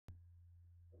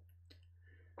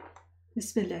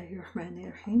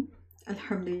Bismillahirrahmanirrahim.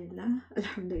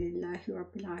 Alhamdulillahi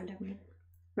Rabbil Alamin.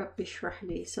 Rabbi shrah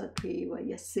li sadri wa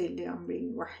yassir li amri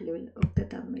wahlul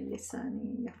 'uqdatam min lisani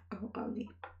yafqahu qawli.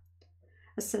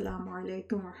 আসসালামু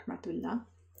আলাইকুম রহমতুল্লাহ।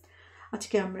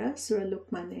 আজকে আমরা সূরা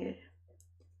লুকমানের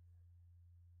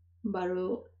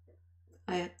 12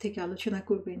 আয়াত থেকে আলোচনা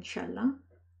করব ইনশাআল্লাহ।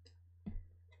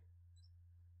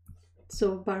 সো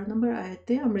 12 নম্বর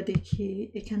আয়াতে আমরা দেখি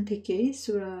এখান থেকেই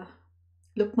সূরা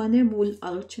লুকমানের মূল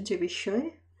আলোচ্য যে বিষয়,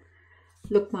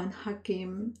 লুকমান হাকিম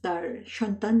তার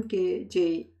সন্তানকে যে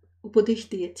উপদেশ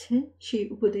দিয়েছে সেই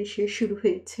উপদেশে শুরু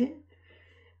হয়েছে।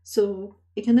 সো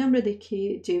এখানে আমরা দেখি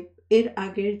যে এর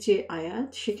আগের যে আয়াত,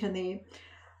 সেখানে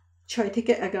 6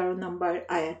 থেকে 11 নম্বর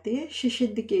আয়াতে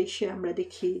শেষের দিকে এসে আমরা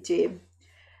দেখি যে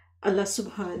আল্লাহ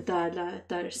সুবহানাহু ওয়া তাআলা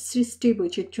তার সৃষ্টি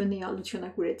বৈচিত্র্য নিয়ে আলোচনা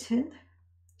করেছেন।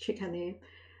 সেখানে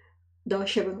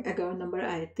 10 এবং 11 নম্বর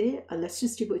আয়াতে আল্লাহ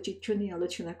সৃষ্টি বৈচিত্র্য নিয়ে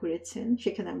আলোচনা করেছেন।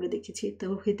 সেখানে আমরা দেখেছি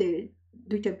তাওহীদের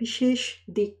দুইটা বিশেষ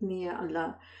দিক নিয়ে আল্লাহ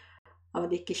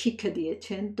আমাদেরকে শিক্ষা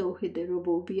দিয়েছেন, তাওহীদে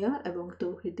রুবুবিয়া এবং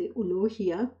তাওহীদে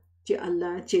উলুহিয়া, যে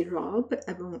আল্লাহ যে রব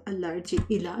এবং আল্লাহর যে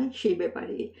ইলাহ, সেই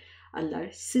ব্যাপারে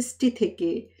আল্লাহর সৃষ্টি থেকে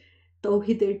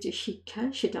তাওহীদের যে শিক্ষা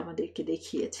সেটা আমাদেরকে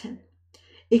দেখিয়েছেন।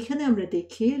 এখানে আমরা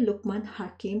দেখি লুকমান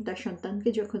হাকিম তার সন্তানকে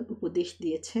যখন উপদেশ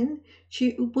দিয়েছেন,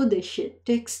 সেই উপদেশে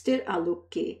টেক্সটের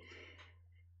আলোকে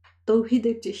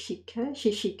তাওহীদের যে শিক্ষা,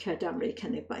 সেই শিক্ষাটা আমরা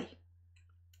এখানে পাই।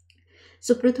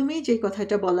 সো প্রথমেই যে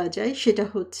কথাটা বলা যায় সেটা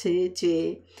হচ্ছে যে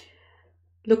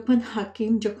লুকমান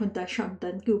হাকিম যখন তার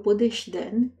সন্তানকে উপদেশ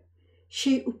দেন,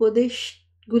 সেই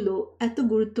উপদেশগুলো এত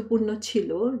গুরুত্বপূর্ণ ছিল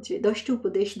যে 10টি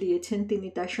উপদেশ দিয়েছেন তিনি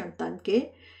তার সন্তানকে।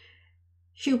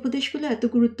 সেই উপদেশগুলো এত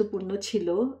গুরুত্বপূর্ণ ছিল।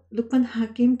 লুকমান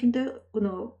হাকিম কিন্তু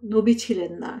কোনো নবী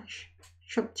ছিলেন না।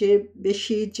 সবচেয়ে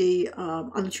বেশি যেই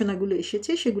আলোচনাগুলো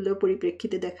এসেছে সেগুলোর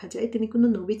পরিপ্রেক্ষিতে দেখা যায় তিনি কোনো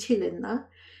নবী ছিলেন না।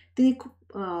 তিনি খুব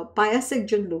পায়াস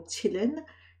একজন লোক ছিলেন।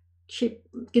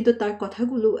 কিন্তু তার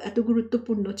কথাগুলো এত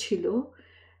গুরুত্বপূর্ণ ছিল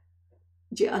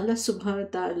যে আল্লাহ সুবহানাহু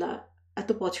ওয়া তাআলা এত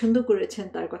পছন্দ করেছেন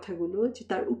তার কথাগুলো, যে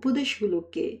তার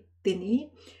উপদেশগুলোকে তিনি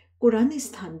কোরআনে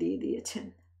স্থান দিয়ে দিয়েছেন।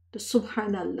 তো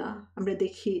সুবহানাল্লাহ, আমরা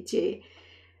দেখি যে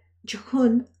যখন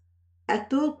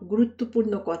এত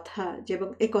গুরুত্বপূর্ণ কথা, এবং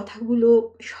এই কথাগুলো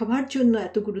সবার জন্য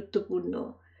এত গুরুত্বপূর্ণ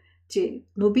যে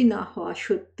নবী না হওয়া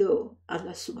সত্ত্বেও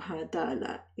আল্লাহ সুবহানাহু ওয়া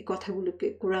তাআলা এই কথাগুলোকে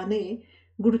কোরআনে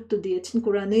গুরুত্ব দিয়েছেন,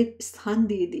 কোরআনের স্থান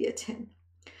দিয়ে দিয়েছেন।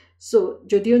 সো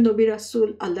যদিও নবী রাসূল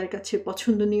আল্লাহর কাছে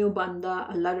পছন্দনীয় বান্দা,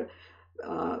 আল্লাহর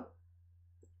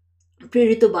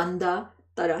প্রেরিত বান্দা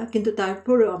তারা, কিন্তু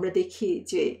তারপরেও আমরা দেখি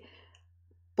যে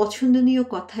পছন্দনীয়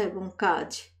কথা এবং কাজ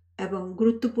এবং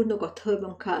গুরুত্বপূর্ণ কথা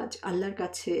এবং কাজ আল্লাহর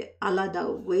কাছে আলাদা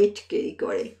ওয়েট ক্যারি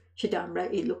করে। সেটা আমরা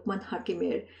এই লুকমান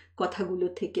হাকিমের কথাগুলো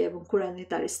থেকে এবং কোরআনে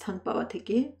তার স্থান পাওয়া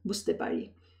থেকে বুঝতে পারি।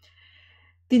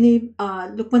 তিনি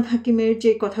লুকমান হাকিমের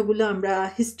যে কথাগুলো আমরা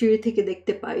হিস্ট্রি থেকে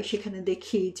দেখতে পাই, সেখানে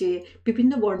দেখি যে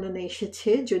বিভিন্ন বর্ণনা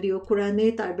এসেছে, যদিও কোরআনে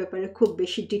তার ব্যাপারে খুব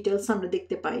বেশি ডিটেলস আমরা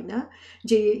দেখতে পাই না।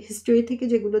 যে হিস্ট্রি থেকে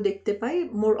যেগুলো দেখতে পাই,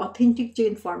 মোর অথেন্টিক যে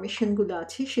ইনফরমেশনগুলো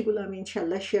আছে সেগুলো আমি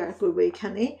ইনশাল্লাহ শেয়ার করবো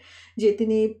এখানে। যে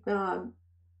তিনি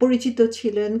পরিচিত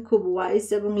ছিলেন খুব ওয়াইজ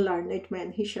এবং লার্নেড ম্যান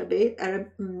হিসাবে।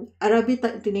 আরবি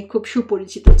তিনি খুব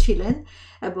সুপরিচিত ছিলেন,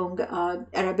 এবং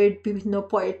আরবের বিভিন্ন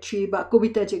পোয়েট্রি বা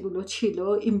কবিতা যেগুলো ছিল,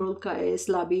 ইমরুল কায়েস,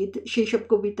 লাবিদ, সেই সব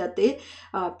কবিতাতে,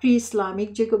 প্রি ইসলামিক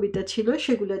যে কবিতা ছিল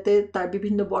সেগুলোতে তার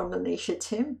বিভিন্ন বর্ণনা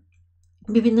এসেছে।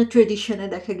 বিভিন্ন ট্রেডিশনে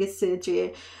দেখা গেছে যে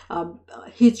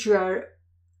হিজরার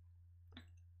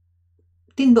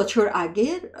 3 বছর আগে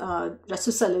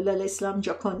রাসূল সাল্লাল্লাহু আলাইহি ওয়াসাল্লাম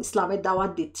যখন ইসলামের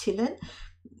দাওয়াত দিচ্ছিলেন,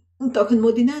 তখন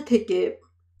মদিনা থেকে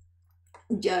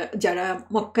যারা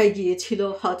মক্কায় গিয়েছিল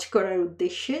হজ করার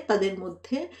উদ্দেশ্যে, তাদের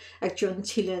মধ্যে একজন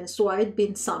ছিলেন সুয়াইদ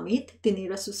বিন সামিত। তিনি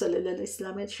রাসূল সাল্লাল্লাহু আলাইহি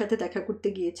ওয়াসাল্লামের সাথে দেখা করতে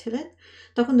গিয়েছিলেন।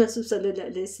 তখন রাসূল সাল্লাল্লাহু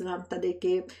আলাইহি ওয়াসাল্লাম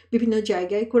তাদেরকে বিভিন্ন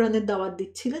জায়গায় কোরআনের দাওয়াত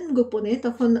দিচ্ছিলেন গোপনে।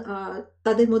 তখন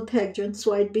তাদের মধ্যে একজন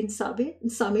সুয়াইদ বিন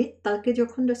সামিত, তাকে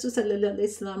যখন রাসূল সাল্লাল্লাহু আলাইহি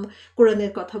ওয়াসাল্লাম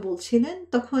কোরআনের কথা বলছিলেন,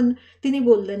 তখন তিনি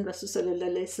বললেন রাসূল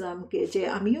সাল্লাল্লাহু আলাইহি ওয়াসাল্লামকে যে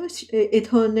আমিও এ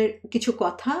ধরনের কিছু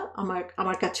কথা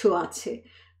আমার কাছেও আছে।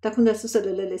 তখন রাসূল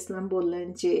সাল্লাল্লাহু আলাইহি ওয়াসাল্লাম বললেন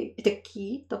যে এটা কি?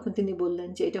 তখন তিনি বললেন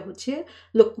যে এটা হচ্ছে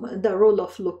Luqman, the role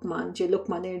of Luqman, যে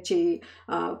লোকমানের যে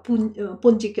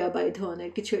পঞ্জিকা বা এই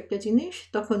ধরনের কিছু একটা জিনিস।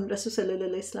 তখন রাসূল সাল্লাল্লাহু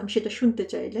আলাইহি ওয়াসাল্লাম সেটা শুনতে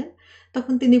চাইলেন।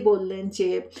 তখন তিনি বললেন যে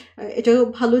এটাও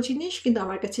ভালো জিনিস, কিন্তু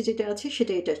আমার কাছে যেটা আছে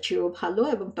সেটা এটার চেয়েও ভালো।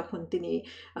 এবং তখন তিনি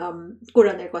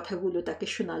কোরআনের কথাগুলো তাকে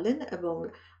শোনালেন, এবং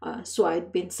সুয়াইদ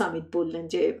বিন সামিত বললেন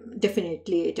যে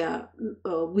ডেফিনেটলি এটা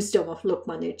উইজডম অফ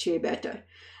লোকমানের চেয়ে বেটার।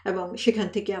 এবং সেখান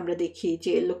থেকে আমরা দেখি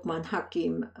যে লোকমান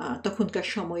হাকিম তখনকার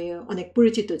সময়ে অনেক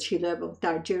পরিচিত ছিল, এবং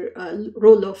তার যে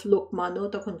রোল অফ লোকমানও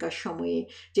তখনকার সময়ে,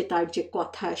 যে তার যে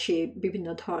কথা, সে বিভিন্ন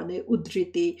ধরনের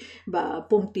উদ্ধৃতি বা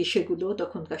পংক্তি, সেগুলো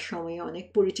তখনকার সময়ে অনেক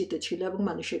পরিচিত ছিল এবং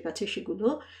মানুষের কাছে সেগুলো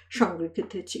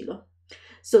সংরক্ষিত ছিল।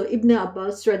 সো ইবনে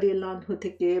আব্বাস রাদিয়াল্লাহু আনহু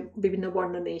থেকে বিভিন্ন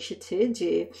বর্ণনা এসেছে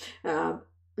যে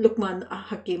লোকমান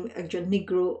হাকিম একজন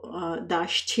নিগ্র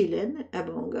দাস ছিলেন,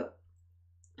 এবং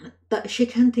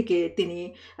সেখান থেকে তিনি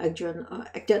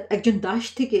একজন দাস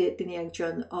থেকে তিনি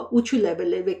একজন উঁচু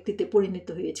লেভেলের ব্যক্তিতে পরিণত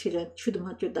হয়েছিলেন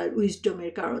শুধুমাত্র তার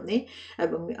উইজডমের কারণে,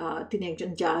 এবং তিনি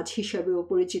একজন জাজ হিসাবেও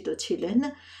পরিচিত ছিলেন,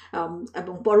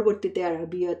 এবং পরবর্তীতে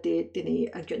আরাবিয়াতে তিনি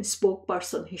একজন স্পোক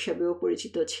পারসন হিসাবেও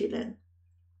পরিচিত ছিলেন।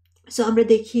 সো আমরা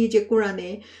দেখি যে কোরআনে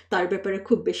তার ব্যাপারে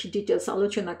খুব বেশি ডিটেলস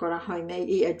আলোচনা করা হয় নাই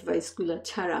এই অ্যাডভাইসগুলো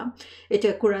ছাড়া। এটা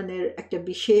কোরআনের একটা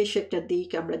বিশেষ একটা দিক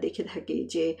আমরা দেখে থাকি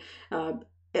যে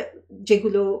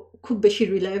যেগুলো খুব বেশি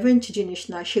রিলেভেন্ট জিনিস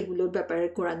না, সেগুলোর ব্যাপারে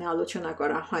কোরআনে আলোচনা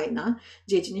করা হয় না।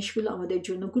 যে জিনিসগুলো আমাদের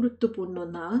জন্য গুরুত্বপূর্ণ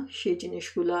না, সেই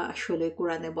জিনিসগুলো আসলে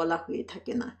কোরআনে বলা হয়ে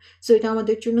থাকে না। সো এটা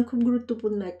আমাদের জন্য খুব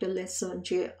গুরুত্বপূর্ণ একটা লেসন,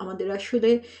 যে আমাদের আসলে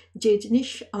যে জিনিস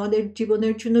আমাদের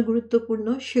জীবনের জন্য গুরুত্বপূর্ণ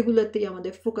সেগুলোতেই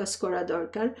আমাদের ফোকাস করা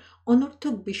দরকার।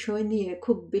 অনর্থক বিষয় নিয়ে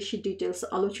খুব বেশি ডিটেলস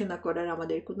আলোচনা করার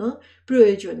আমাদের কোনো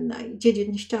প্রয়োজন নাই। যে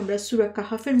জিনিসটা আমরা সূরা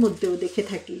কাহাফের মধ্যেও দেখে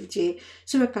থাকি, যে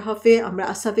সূরা কাহাফে আমরা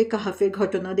আসহাবে কাহাফের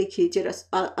ঘটনা দেখি, যে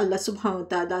আল্লাহ সুবহানাহু ওয়া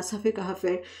তাআলা আসহাবে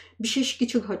কাহাফের বিশেষ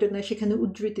কিছু ঘটনা সেখানে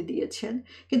উদ্ধৃতি দিয়েছেন,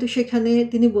 কিন্তু সেখানে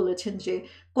তিনি বলেছেন যে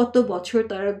কত বছর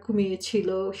তারা ঘুমিয়েছিল,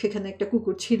 সেখানে একটা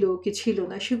কুকুর ছিল কি ছিল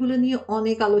না, সেগুলো নিয়ে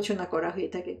অনেক আলোচনা করা হয়ে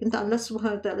থাকে, কিন্তু আল্লাহ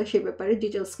সুবহানাহু ওয়া তাআলা সে ব্যাপারে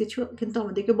ডিটেলস কিছু কিন্তু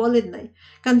আমাদেরকে বলেন নাই,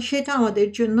 কারণ সেটা আমাদের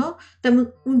জন্য তেমন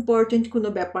ইম্পর্টেন্ট কোনো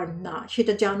ব্যাপার না।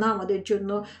 সেটা জানা আমাদের জন্য,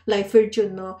 লাইফের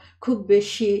জন্য খুব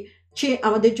বেশি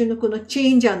আমাদের জন্য কোনো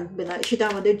চেঞ্জ আনবে না, সেটা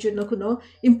আমাদের জন্য কোনো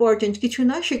ইম্পর্টেন্ট কিছু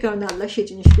না। সে কারণে আল্লাহ সেই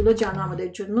জিনিসগুলো জানা আমাদের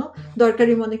জন্য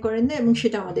দরকারি মনে করেন না, এবং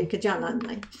সেটা আমাদেরকে জানান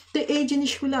নাই। তো এই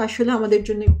জিনিসগুলো আসলে আমাদের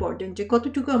জন্য ইম্পর্টেন্ট, যে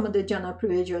কতটুকু আমাদের জানা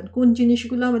প্রয়োজন, কোন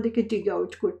জিনিসগুলো আমাদেরকে ডিগ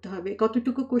আউট করতে হবে,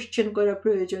 কতটুকু কোশ্চেন করা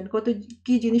প্রয়োজন,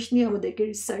 কী জিনিস নিয়ে আমাদেরকে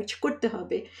রিসার্চ করতে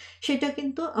হবে, সেটা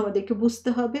কিন্তু আমাদেরকে বুঝতে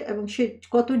হবে, এবং সে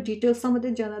কত ডিটেলস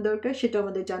আমাদের জানা দরকার সেটা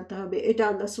আমাদের জানতে হবে। এটা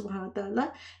আল্লাহ সুবহানাহু ওয়া তাআলা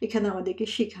এখানে আমাদেরকে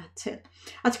শিখাচ্ছেন।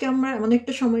 আজকে আমরা এমন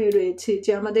একটা সময়ে রয়েছি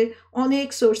যে আমাদের অনেক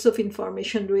সোর্স অফ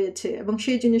ইনফরমেশন রয়েছে, এবং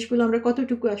সেই জিনিসগুলো আমরা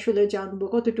কতটুকু আসলে জানবো,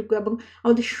 কতটুকু, এবং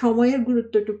আমাদের সময়ের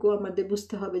গুরুত্বটুকু আমাদের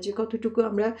বুঝতে হবে, যে কতটুকু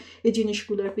আমরা এই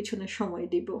জিনিসগুলোর পিছনে সময়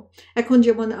দিব। এখন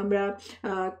যেমন আমরা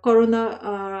করোনা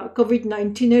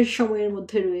কোভিড-19 সময়ের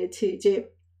মধ্যে রয়েছি, যে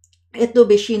এত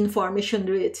বেশি ইনফরমেশন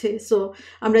রয়েছে, সো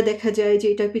আমরা দেখা যায় যে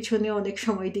এটার পিছনে অনেক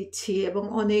সময় দিচ্ছি, এবং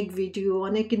অনেক ভিডিও,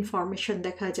 অনেক ইনফরমেশন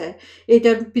দেখা যায়।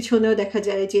 এটার পিছনেও দেখা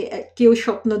যায় যে কেউ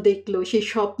স্বপ্ন দেখলো, সেই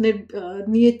স্বপ্নের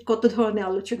নিয়ে কত ধরনের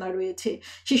আলোচনা রয়েছে,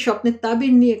 সেই স্বপ্নের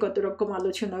তাবির নিয়ে কত রকম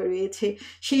আলোচনা রয়েছে,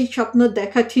 সেই স্বপ্ন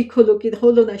দেখা ঠিক হলো কি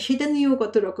হলো না সেটা নিয়েও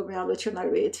কত রকমের আলোচনা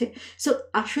রয়েছে। সো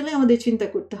আসলে আমাদের চিন্তা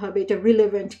করতে হবে এটা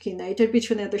রিলেভেন্ট কিনা, এটার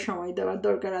পিছনে এত সময় দেওয়ার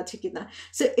দরকার আছে কিনা।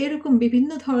 সো এরকম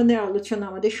বিভিন্ন ধরনের আলোচনা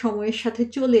আমাদের সময়ের সাথে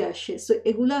চলে আসে। সো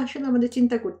এগুলো আসলে আমাদের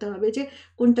চিন্তা করতে হবে যে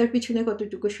কোনটার পিছনে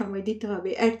কতটুকু সময় দিতে হবে।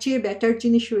 এর চেয়ে বেটার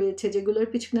জিনিস রয়েছে যেগুলোর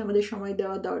পিছনে আমাদের সময়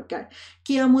দেওয়া দরকার।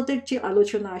 কিয়ামতের যে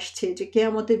আলোচনা আসছে, যে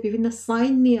কিয়ামতের বিভিন্ন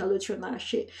সাইন নিয়ে আলোচনা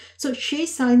আসে, সো সেই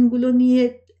সাইনগুলো নিয়ে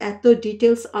এত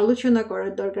ডিটেলস আলোচনা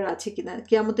করার দরকার আছে কিনা।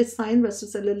 কিয়ামতের সাইন রাসূল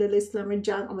সাল্লাল্লাহু আলাইহি ওয়াসাল্লামের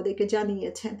আমাদেরকে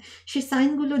জানিয়েছেন, সেই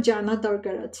সাইনগুলো জানা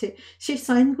দরকার আছে। সেই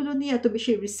সাইনগুলো নিয়ে এত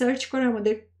বেশি রিসার্চ করা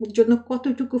আমাদের জন্য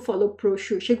কতটুকু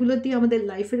ফলপ্রসূ, সেগুলো দিয়ে আমাদের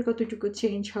লাইফের কতটুকু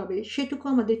চেঞ্জ হবে সেটুকু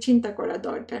আমাদের চিন্তা করা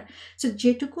দরকার। সো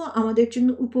যেটুকু আমাদের জন্য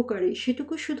উপকারী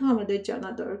সেটুকু শুধু আমাদের জানা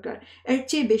দরকার। এর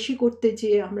চেয়ে বেশি করতে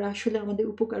যেয়ে আমরা আসলে আমাদের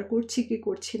উপকার করছি কি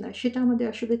করছি না সেটা আমাদের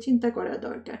আসলে চিন্তা করা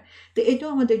দরকার। তো এটাও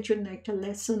আমাদের জন্য একটা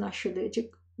লেসন আসলে, যে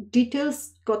ডিটেলস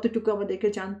কতটুকু আমাদেরকে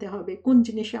জানতে হবে, কোন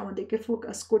জিনিসে আমাদেরকে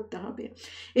ফোকাস করতে হবে।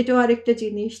 এটাও আরেকটা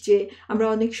জিনিস, যে আমরা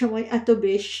অনেক সময় এত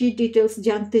বেশি ডিটেলস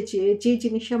জানতে চেয়ে যে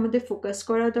জিনিসে আমাদের ফোকাস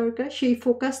করা দরকার সেই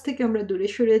ফোকাস থেকে আমরা দূরে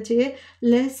সরে যেয়ে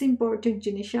লেস ইম্পর্টেন্ট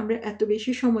জিনিসে আমরা এত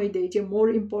বেশি সময় দিই যে মোর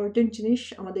ইম্পর্টেন্ট জিনিস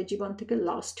আমাদের জীবন থেকে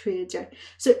লস্ট হয়ে যায়।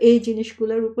 সো এই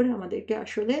জিনিসগুলোর উপরে আমাদেরকে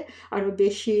আসলে আরও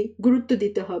বেশি গুরুত্ব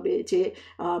দিতে হবে, যে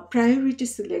প্রায়োরিটি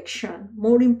সিলেকশন,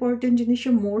 মোর ইম্পর্টেন্ট জিনিসে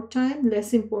মোর টাইম, লেস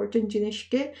ইম্পর্টেন্ট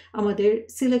জিনিসকে আমাদের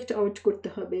সিলেক্ট আউট করতে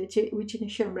হবে, যে ওই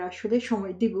জিনিসে আমরা আসলে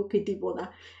সময় দিব কি দিব না।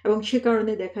 এবং সে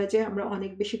কারণে দেখা যায় আমরা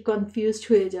অনেক বেশি কনফিউজড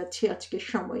হয়ে যাচ্ছি আজকের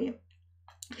সময়ে।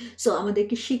 সো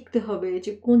আমাদেরকে শিখতে হবে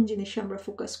যে কোন জিনিসে আমরা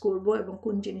ফোকাস করব এবং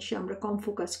কোন জিনিসে আমরা কম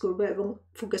ফোকাস করব এবং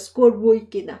ফোকাস করবই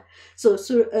কিনা। সো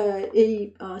এই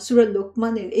সূরা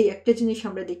লোকমানের এই একটা জিনিস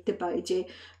আমরা দেখতে পাই যে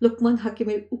লোকমান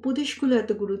হাকিমের উপদেশগুলো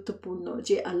এত গুরুত্বপূর্ণ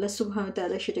যে আল্লাহ সুবহানাহু ওয়া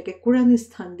তাআলা সেটাকে কোরআনে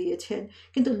স্থান দিয়েছেন,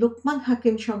 কিন্তু লোকমান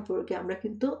হাকিম সম্পর্কে আমরা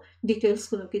কিন্তু ডিটেলস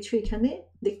কোনো কিছু এখানে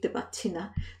দেখতে পাচ্ছি না।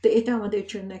 তো এটা আমাদের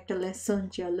জন্য একটা লেসন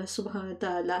যে আল্লাহ সুবহানাহু ওয়া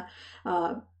তাআলা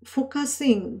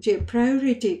ফোকাসিং, যে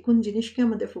প্রায়োরিটি কোন জিনিসকে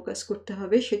আমাদের ফোকাস করতে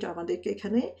হবে সেটা আমাদেরকে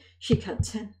এখানে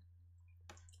শিখাচ্ছেন।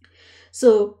 সো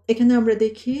এখানে আমরা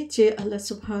দেখি যে আল্লাহ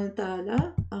সুবহানাহু ওয়া তাআলা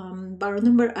 12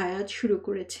 নম্বর আয়াত শুরু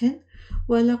করেছেন,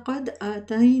 ওয়ালাকাদ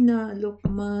আতাইনা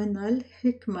লুকমানাল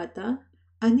হিকমাতা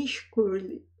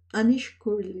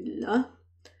আনিশকুর লিল্লাহ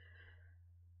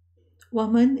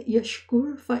ওয়ামান ইয়াশকুর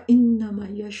ফাইন্নামা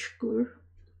ইয়াশকুর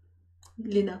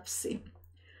লিনাফসি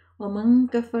ওয়ামান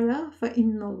কাফারা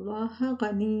ফাইন্নাল্লাহা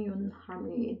গানিয়্যুন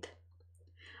হামিদ।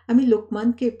 আমি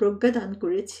লোকমানকে প্রজ্ঞা দান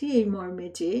করেছি এই মর্মে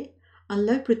যে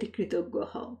আল্লাহর প্রতি কৃতজ্ঞ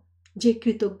হও। যে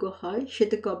কৃতজ্ঞ হয় সে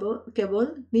তো কেবল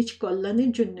নিজ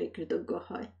কল্যাণের জন্যই কৃতজ্ঞ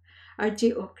হয়, আর যে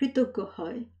অকৃতজ্ঞ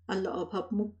হয় আল্লাহ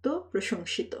অভাবমুক্ত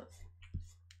প্রশংসিত।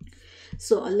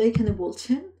 সো আল্লাহ এখানে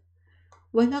বলছেন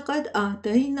ওয়ালাকাদ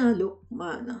আতাইনা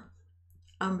লুকমানা,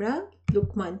 আমরা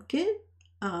লোকমানকে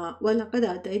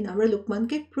আমরা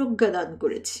লোকমানকে প্রজ্ঞা দান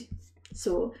করেছি।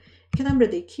 সো এখানে আমরা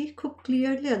দেখি খুব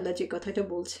ক্লিয়ারলি আল্লাহ যে কথাটা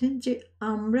বলছেন যে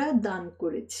আমরা দান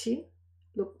করেছি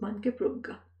লোকমানকে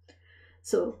প্রজ্ঞা।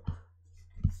 সো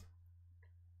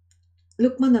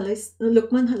লোকমান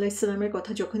আলাইহিসসালামের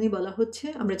কথা যখনই বলা হচ্ছে,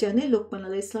 আমরা জানি লোকমান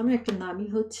আলাইহিসসালামের একটা নামই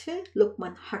হচ্ছে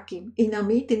লোকমান হাকিম, এই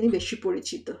নামেই তিনি বেশি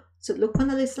পরিচিত। সো লোকমান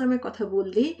আলাইহিসসালামের কথা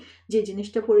বললেই যে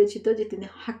জিনিসটা পরিচিত যে তিনি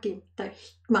হাকিম, তার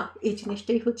হিকমা, এই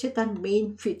জিনিসটাই হচ্ছে তার মেইন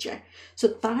ফিচার। সো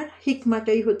তার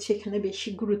হিকমাটাই হচ্ছে এখানে বেশি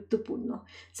গুরুত্বপূর্ণ।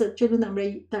 সো চলুন আমরা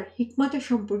তার হিকমাটা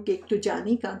সম্পর্কে একটু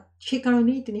জানি, কারণ সে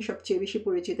কারণেই তিনি সবচেয়ে বেশি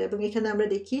পরিচিত। এবং এখানে আমরা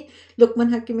দেখি লোকমান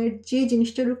হাকিমের যে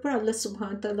জিনিসটার উপর আল্লাহ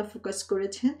সুবহানাহু ওয়া তাআলা ফোকাস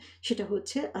করেছেন সেটা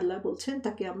হচ্ছে আল্লাহ বলছেন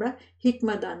তাকে আমরা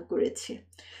হিকমা দান করেছি।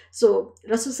 সো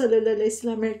রাসূল সাল্লাল্লাহু আলাইহি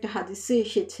ওয়াসাল্লামের একটা হাদিসে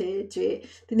এসেছে যে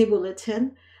তিনি বলেছেন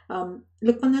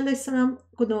লোকমান আলাইহিস সালাম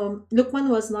Lokman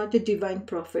was not a divine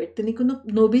prophet, তিনি কোনো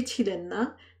নবী ছিলেন না,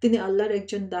 তিনি আল্লাহর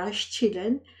একজন দাস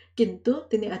ছিলেন, কিন্তু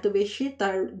তিনি এত বেশি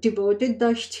তার ডিভোটেড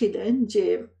দাস ছিলেন যে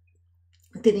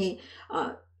তিনি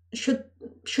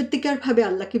সত্যিকারভাবে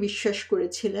আল্লাহকে বিশ্বাস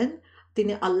করেছিলেন,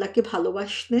 তিনি আল্লাহকে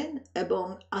ভালোবাসতেন এবং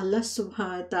আল্লাহ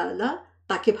সুবহানাহু ওয়া তাআলা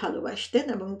তাকে ভালোবাসতেন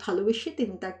এবং ভালোবেসে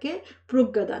তিনি তাকে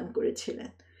প্রজ্ঞা দান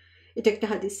করেছিলেন। এটা একটা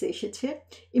হাদিসে এসেছে।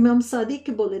 ইমাম সাদিক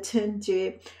বলেছেন যে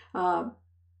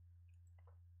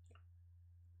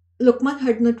Luqman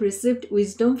had not received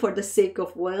wisdom for the sake of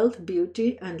wealth, beauty,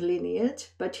 and lineage,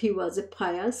 but he was a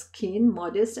pious, keen,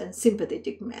 modest, and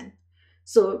sympathetic man.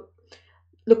 So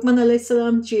Lokman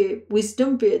আলাইহিসসালাম যে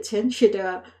উইজডম পেয়েছেন সেটা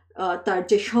তার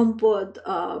যে সম্পদ,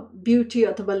 বিউটি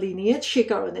অথবা লিনিয়েজ সে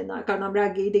কারণে না, কারণ আমরা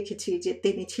আগেই দেখেছি যে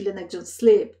তিনি ছিলেন একজন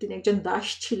স্লেভ, তিনি একজন দাস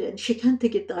ছিলেন, সেখান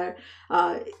থেকে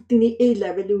তিনি এই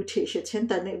লেভেলে উঠে এসেছেন।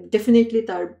 তার ডেফিনেটলি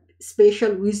তার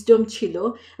স্পেশাল উইজডম ছিল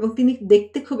এবং তিনি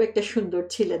দেখতে খুব একটা সুন্দর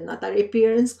ছিলেন না, তার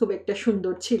অ্যাপিয়ারেন্স খুব একটা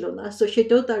সুন্দর ছিল না। সো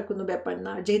সেটাও তার কোনো ব্যাপার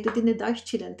না, যেহেতু তিনি দাস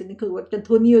ছিলেন তিনি খুব একটা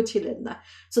ধনীও ছিলেন না।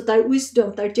 সো তার উইজডম,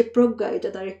 তার যে প্রজ্ঞা, এটা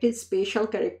তার একটি স্পেশাল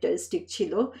ক্যারেক্টারিস্টিক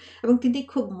ছিল এবং তিনি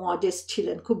খুব মডেস্ট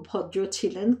ছিলেন, খুব ভদ্র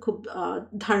ছিলেন, খুব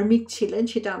ধার্মিক ছিলেন,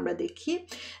 সেটা আমরা দেখি।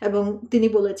 এবং তিনি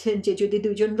বলেছেন যে যদি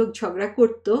দুজন লোক ঝগড়া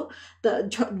করতো,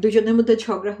 দুজনের মধ্যে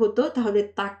ঝগড়া হতো, তাহলে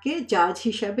তাকে জাজ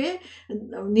হিসাবে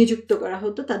নিযুক্ত করা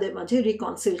হতো তাদের মাঝে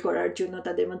রিকনসিল করার জন্য,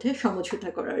 তাদের মধ্যে সমঝোতা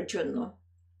করার জন্য।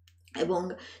 এবং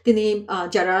তিনি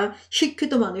যারা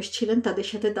শিক্ষিত মানুষ ছিলেন তাদের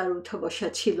সাথে তার উঠা বসা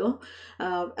ছিল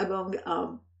এবং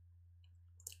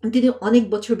তিনি অনেক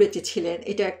বছর বেঁচে ছিলেন।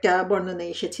 এটা একটা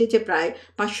বর্ণনায় এসেছে যে প্রায়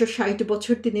 560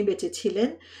 বছর তিনি বেঁচে ছিলেন।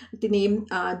 তিনি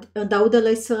দাউদ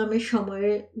আলাইহিস সালামের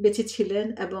সময়ে বেঁচে ছিলেন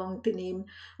এবং তিনি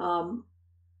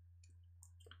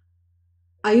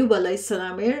আইয়ুব আলাইহিস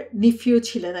সালামের নিফিউ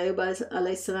ছিলেন, আইয়ুব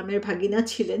আলাইহিস সালামের ভাগিনা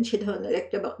ছিলেন, সে ধরনের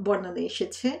একটা বর্ণনা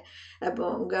এসেছে।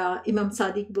 এবং ইমাম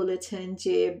সাদিক বলেছেন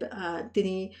যে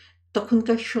তিনি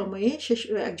তখনকার সময়ে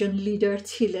একজন লিডার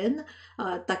ছিলেন,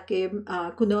 তাকে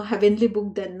কোনো হেভেনলি বুক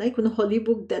দেন নাই, কোনো হলি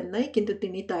বুক দেন নাই, কিন্তু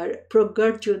তিনি তার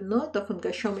প্রজ্ঞার জন্য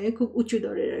তখনকার সময়ে খুব উঁচু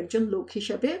দরের একজন লোক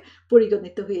হিসাবে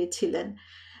পরিগণিত হয়েছিলেন।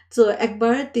 তো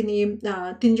একবার তিনি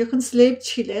যখন স্লেভ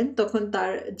ছিলেন তখন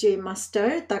তার যে মাস্টার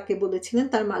তাকে বলেছিলেন,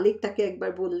 তার মালিক তাকে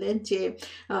একবার বললেন যে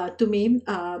তুমি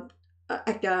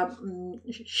একটা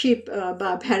শিপ বা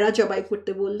ভেড়া জবাই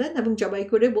করতে বললেন এবং জবাই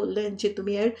করে বললেন যে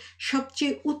তুমি এর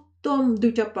সবচেয়ে উত্তম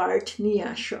 2টা পার্ট নিয়ে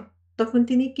আসো। তখন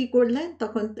তিনি কি করলেন,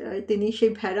 তখন তিনি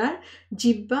সেই ভেড়ার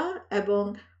জিহ্বা এবং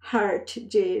হার্ট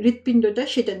যে হৃৎপিণ্ডটা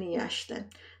সেটা নিয়ে আসলেন।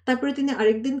 তারপরে তিনি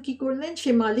আরেকদিন কি করলেন,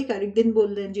 সে মালিক আরেকদিন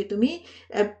বললেন যে তুমি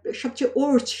সবচেয়ে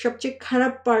সবচেয়ে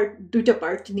খারাপ পার্ট, দুইটা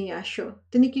পার্ট নিয়ে আসো।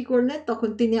 তিনি কি করলেন, তখন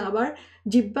তিনি আবার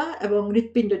জিহ্বা এবং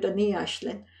হৃৎপিণ্ডটা নিয়ে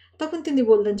আসলেন। তখন তিনি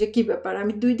বললেন যে কি ব্যাপার,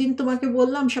 আমি 2 দিন তোমাকে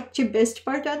বললাম সবচেয়ে বেস্ট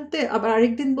পার্ট আনতে, আবার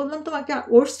আরেকদিন বললাম তোমাকে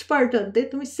ওয়ার্স্ট পার্ট আনতে,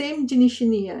 তুমি সেম জিনিসই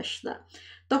নিয়ে আসলা।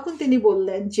 তখন তিনি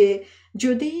বললেন যে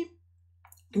যদি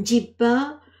জিহ্বা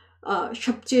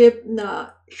সবচেয়ে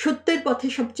সত্যের পথে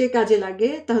সবচেয়ে কাজে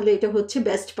লাগে তাহলে এটা হচ্ছে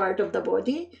best part of the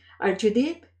body, আর যদি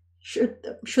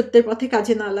সত্যের পথে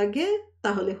কাজে না লাগে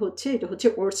তাহলে হচ্ছে এটা হচ্ছে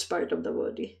worst part of the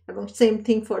body. এবং same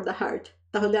thing for the heart.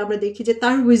 তাহলে আমরা দেখি যে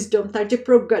তার উইজডম, তার যে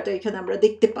প্রজ্ঞাটা এখানে আমরা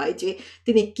দেখতে পাই যে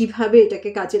তিনি কিভাবে এটাকে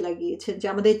কাজে লাগিয়েছেন, যে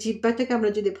আমাদের জিহ্বাটাকে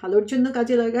আমরা যদি ভালোর জন্য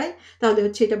কাজে লাগাই তাহলে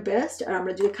হচ্ছে এটা বেস্ট, আর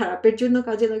আমরা যদি খারাপের জন্য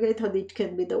কাজে লাগাই তাহলে it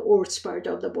can be the worst part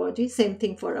of the body. Same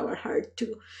thing for our heart two.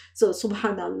 So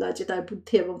সুবহান আল্লাহ, যে তার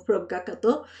বুদ্ধি এবং প্রজ্ঞা কত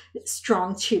স্ট্রং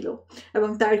ছিল। এবং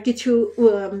তার কিছু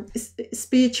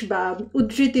স্পিচ বা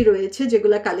উদ্ধৃতি রয়েছে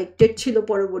যেগুলো কালেক্টেড ছিল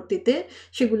পরবর্তীতে,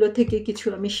 সেগুলো থেকে কিছু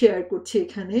আমি শেয়ার করছি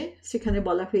এখানে। সেখানে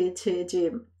বলা হয়েছে যে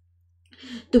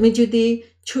তুমি যদি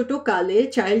ছোট কালে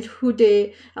চাইল্ডহুডে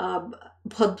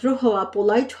ভদ্র হওয়া,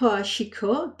 পোলাইট হওয়া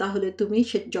শিখো, তাহলে তুমি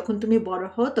যখন তুমি বড়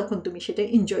হও তখন তুমি সেটা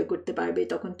এনজয় করতে পারবে,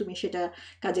 তখন তুমি সেটা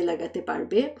কাজে লাগাতে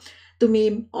পারবে। তুমি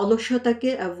অলসতাকে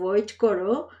অ্যাভয়েড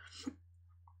করো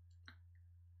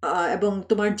এবং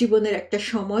তোমার জীবনের একটা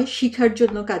সময় শিখার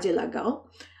জন্য কাজে লাগাও।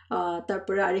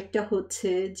 তারপরে আরেকটা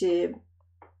হচ্ছে যে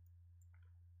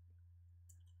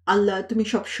আল্লাহ, তুমি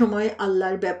সবসময়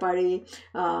আল্লাহর ব্যাপারে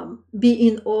be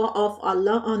in O of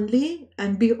Allah only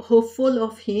and B hopeful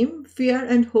of him. Fear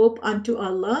and hope আনটু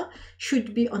Allah should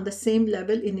be on the same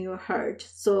level in your heart.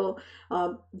 So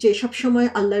যে সবসময়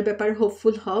আল্লাহর ব্যাপারে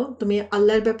হোপফুল হও, তুমি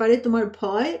আল্লাহর ব্যাপারে তোমার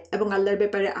ভয় এবং আল্লাহর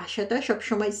ব্যাপারে আশাটা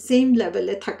সবসময় সেম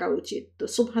লেভেলে থাকা উচিত। তো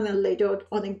সুবহানাল্লাহ, এটা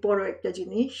অনেক বড় একটা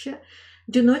জিনিস।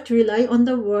 Do not rely on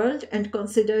the world and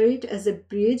consider it as a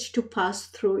bridge to pass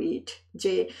through it.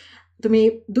 যে তুমি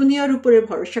দুনিয়ার উপরে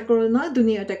ভরসা করো না,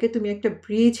 দুনিয়াটাকে তুমি একটা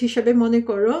ব্রিজ হিসাবে মনে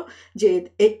করো, যে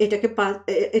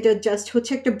এটা জাস্ট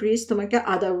হচ্ছে একটা ব্রিজ তোমাকে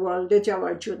আদার ওয়ার্ল্ডে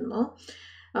যাওয়ার জন্য।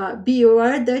 Be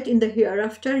aware that in the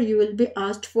hereafter you will be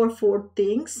asked for 4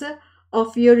 things of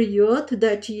your youth,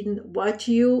 that in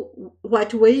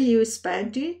what way you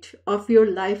spent it, of your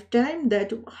lifetime, that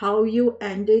how you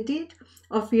ended it,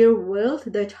 of your wealth,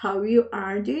 that how you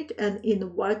earned it, and in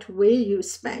what way you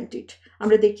spent it.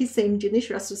 আমরা দেখি same জিনিস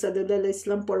রাসূল সাল্লাল্লাহু আলাইহি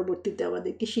ওয়াসাল্লাম পরবর্তীতে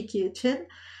আমাদেরকে শিখিয়েছেন।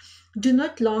 Do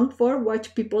not long for what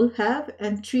people have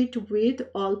and treat with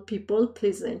all people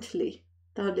pleasantly.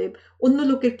 তাহলে অন্য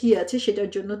লোকের কি আছে সেটার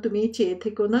জন্য তুমি চেয়ে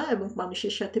থেকো না, এবং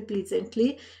মানুষের সাথে প্লিজেন্টলি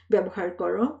ব্যবহার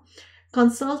করো।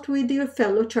 Consult with your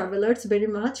fellow travelers very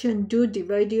much and do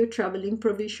divide your traveling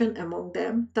provision among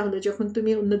them. তাহলে যখন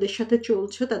তুমি অন্যদের সাথে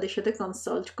চলছো তাদের সাথে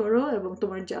কনসাল্ট করো এবং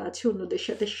তোমার যা আছে অন্যদের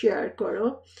সাথে শেয়ার করো।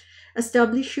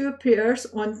 Establish your prayers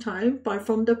on time.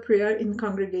 Perform the prayer in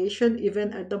congregation even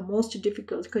at the most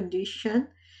difficult condition.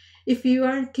 If you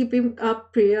are keeping up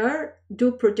prayer, do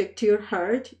protect your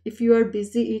heart. If you are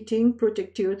busy eating,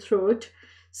 protect your throat.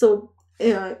 So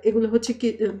এগুলো হচ্ছে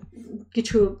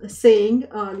কিছু saying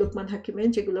Lokman হাকিমের,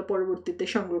 যেগুলো পরবর্তীতে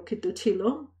সংরক্ষিত ছিল।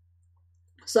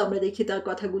 So আমরা দেখি তার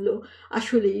কথাগুলো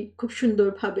আসলেই খুব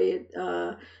সুন্দরভাবে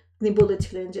তিনি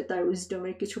বলেছিলেন, যে তার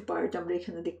উইজডমের কিছু পার্ট আমরা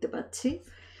এখানে দেখতে পাচ্ছি।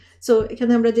 সো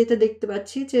এখানে আমরা যেটা দেখতে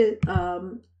পাচ্ছি যে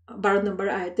 12 নম্বর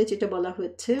আয়াতে যেটা বলা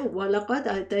হচ্ছে, ওয়ালাকাদ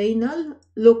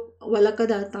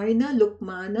আতাইনা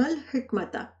লুকমানাল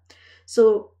হিকমাতা। সো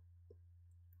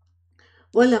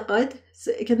ওয়ালাকাদ,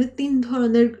 এখানে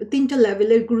 3টা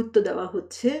লেভেলের গুরুত্ব দেওয়া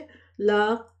হচ্ছে।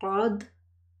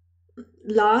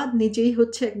 লা নিজেই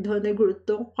হচ্ছে এক ধরনের গুরুত্ব,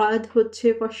 কাদ হচ্ছে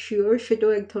ফর শিওর,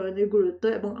 সেটাও এক ধরনের গুরুত্ব,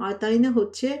 এবং আতাইনা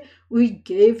হচ্ছে উই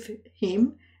গেভ হিম,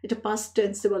 এটা পাস্ট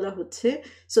টেন্সে বলা হচ্ছে।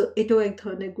 সো এটাও এক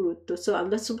ধরনের গুরুত্ব। সো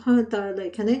আল্লাহ সুবহানাহু ওয়া তাআলা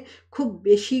এখানে খুব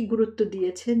বেশি গুরুত্ব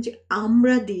দিয়েছেন যে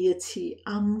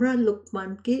আমরা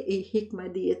লোকমানকে এই হিকমা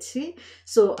দিয়েছি।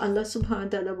 সো আল্লাহ সুবহানাহু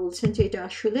ওয়া তাআলা বলছেন যে এটা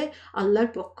আসলে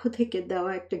আল্লাহর পক্ষ থেকে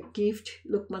দেওয়া একটা গিফট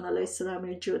লোকমান আলাইহিস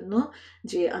সালামের জন্য,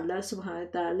 যে আল্লাহ সুবহানাহু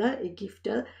ওয়া তাআলা এই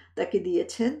গিফটটা তাকে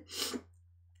দিয়েছেন।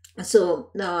 সো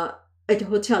এটা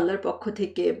হচ্ছে আল্লাহর পক্ষ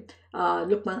থেকে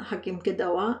লোকমান হাকিমকে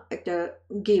দেওয়া একটা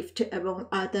গিফট, এবং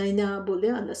আতাইনা বলে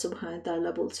আল্লাহ সুবহানাহু ওয়া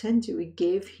তাআলা বলছেন যে উই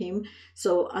গেভ হিম।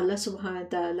 সো আল্লাহ সুবহানাহু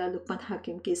ওয়া তাআলা লোকমান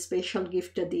হাকিমকে স্পেশাল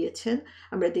গিফটটা দিয়েছেন।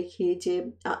 আমরা দেখি যে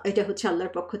এটা হচ্ছে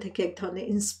আল্লাহর পক্ষ থেকে এক ধরনের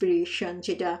ইন্সপিরেশন,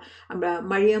 যেটা আমরা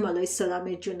মারিয়াম আলাইহিস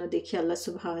সালামের জন্য দেখি আল্লাহ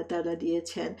সুবহানাহু ওয়া তাআলা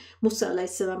দিয়েছেন, মুসা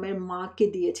আলাইহিস সালামের মাকে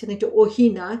দিয়েছেন। এটা ওহী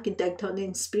না, কিন্তু এক ধরনের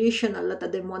ইন্সপিরেশন আল্লাহ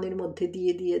তাদের মনের মধ্যে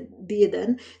দিয়ে দেন,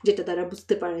 যেটা তারা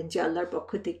বুঝতে পারেন যে আল্লাহর পক্ষ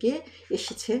থেকে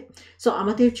এসেছে। সো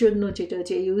আমাদের জন্য যেটা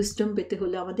যে উইজডম পেতে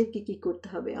হলে আমাদেরকে কি করতে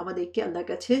হবে, আমাদেরকে আল্লাহর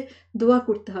কাছে দোয়া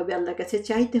করতে হবে, আল্লাহর কাছে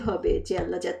চাইতে হবে যে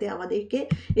আল্লাহ যাতে আমাদেরকে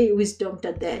এই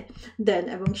উইজডমটা দেন।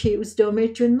 এবং সেই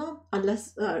উইজডমের জন্য আল্লাহ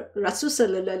রাসূল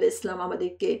সাল্লাল্লাহু আলাইহি ওয়াসাল্লাম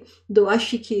আমাদেরকে দোয়া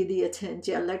শিখিয়ে দিয়েছেন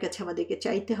যে আল্লাহর কাছে আমাদেরকে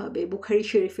চাইতে হবে। বুখারী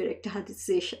শরীফের একটা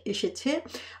হাদিসে এসেছে,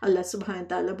 আল্লাহ সুবহানাহু ওয়া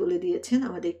তাআলা বলে দিয়েছেন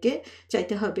আমাদেরকে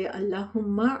চাইতে হবে,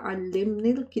 আল্লাহুম্মা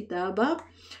আল্লিমনিল কিতাবা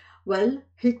ওয়াল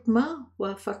হিকমা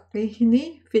ওয়া ফাক্কিহনি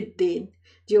ফিদ্দিন,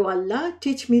 যে ও আল্লাহ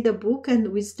teach me the book and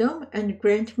wisdom and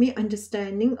grant me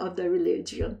understanding of the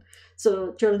religion. So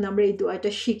চলুন আমরা এই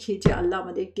দোয়াটা শিখি যে আল্লাহ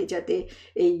আমাদেরকে যাতে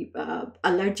এই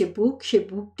আল্লাহর যে বুক, সেই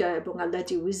বুকটা এবং আল্লাহর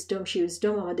যে উইজডম, সেই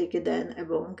উইজডম আমাদেরকে দেন,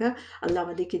 এবং আল্লাহ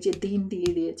আমাদেরকে যে দিন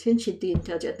দিয়ে দিয়েছেন সেই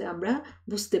দিনটা যাতে আমরা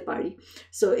বুঝতে পারি।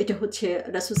 সো এটা হচ্ছে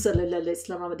রাসূল সাল্লাল্লাহু আলাইহি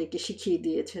ওয়াসাল্লাম আমাদেরকে শিখিয়ে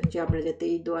দিয়েছেন যে আমরা যাতে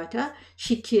এই দোয়াটা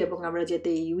শিখি এবং আমরা যাতে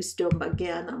এই উইজডম বা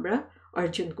জ্ঞান আমরা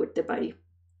অর্জন করতে পারি।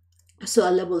 সো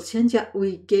আল্লাহ বলছেন যে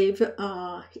উই গেভ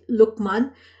লুকমান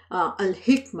আল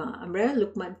হিকমা, আমরা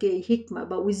লুকমানকে এই হিকমা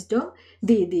বা উইজডম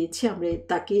দিয়ে দিয়েছি, আমরা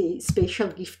তাকে এই স্পেশাল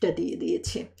গিফটটা দিয়ে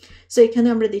দিয়েছি। সো এখানে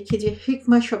আমরা দেখি যে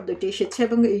হিকমা শব্দটি এসেছে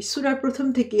এবং এই সূরার প্রথম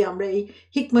থেকে আমরা এই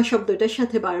হিকমা শব্দটার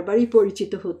সাথে বারবারই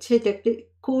পরিচিত হচ্ছে। এটা একটি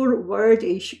কোর ওয়ার্ড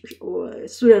এই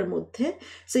সূরার মধ্যে।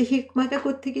 সেই হিকমাটা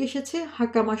কোত্থেকে এসেছে?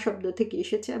 হাকামা শব্দ থেকে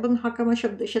এসেছে, এবং হাকামা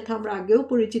শব্দের সাথে আমরা আগেও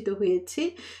পরিচিত হয়েছি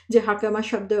যে হাকামা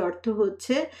শব্দের অর্থ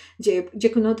হচ্ছে যে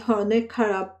কোনো ধরনের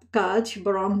খারাপ কাজ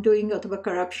বা রং ডুইং অথবা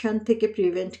কারাপশন থেকে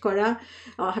প্রিভেন্ট করা।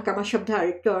 হাকামা শব্দের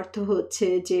আরেকটা অর্থ হচ্ছে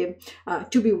যে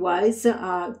two B wise,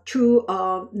 true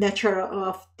nature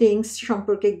of things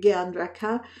সম্পর্কে জ্ঞান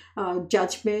রাখা,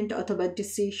 জাজমেন্ট অথবা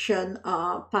ডিসিশন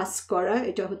পাস করা,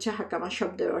 এটা হচ্ছে হাকামা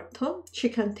শব্দের অর্থ।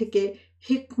 সেখান থেকে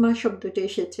হিকমা শব্দটা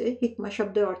এসেছে। হিকমা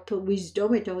শব্দের অর্থ উইজডম,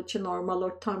 এটা হচ্ছে নর্মাল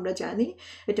অর্থ আমরা জানি।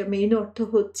 এটা মেইন অর্থ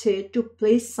হচ্ছে to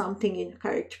place something in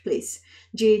correct place,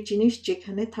 যে জিনিস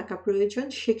যেখানে থাকা প্রয়োজন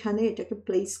সেখানে এটাকে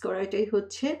প্লেস করা, এটাই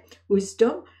হচ্ছে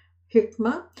উইজডম,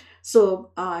 হিকমা। সো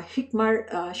হিকমার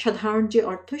সাধারণ যে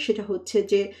অর্থ সেটা হচ্ছে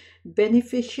যে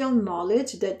বেনিফিশিয়াল নলেজ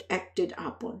দ্যাট অ্যাক্টেড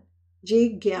আপন, যে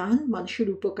জ্ঞান মানুষের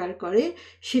উপকার করে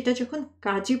সেটা যখন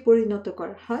কাজে পরিণত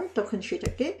করা হয় তখন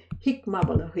সেটাকে হিকমা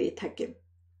বলা হয়ে থাকে।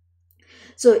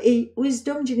 সো এই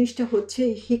উইজডম জিনিসটা হচ্ছে,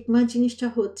 এই হিকমা জিনিসটা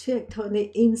হচ্ছে এক ধরনের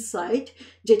ইনসাইট,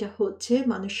 যেটা হচ্ছে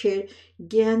মানুষের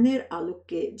জ্ঞানের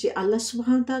আলোকে যে আল্লাহ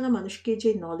সুবহানাহু ওয়া তাআলা মানুষকে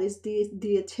যে নলেজ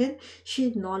দিয়েছেন, সেই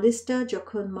নলেজটা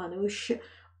যখন মানুষ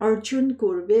অর্জন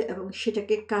করবে এবং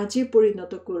সেটাকে কাজে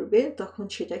পরিণত করবে তখন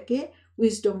সেটাকে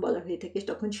উইজডম বলা হয়ে থাকে,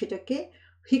 তখন সেটাকে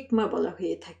হিকমা বলা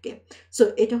হয়ে থাকে। সো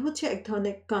এটা হচ্ছে এক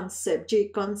ধরনের কনসেপ্ট, যে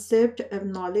কনসেপ্ট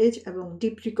নলেজ এবং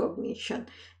ডিপ রিকগনিশন,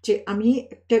 যে আমি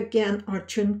একটা জ্ঞান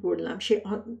অর্জন করলাম, সে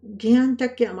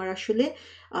জ্ঞানটাকে আমার আসলে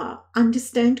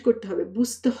আন্ডারস্ট্যান্ড করতে হবে,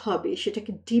 বুঝতে হবে,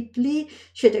 সেটাকে ডিপলি,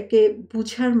 সেটাকে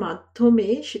বুঝার মাধ্যমে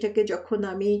সেটাকে যখন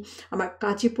আমি আমার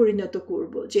কাজে পরিণত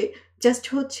করব, যে জাস্ট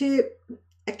হচ্ছে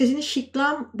একটা জিনিস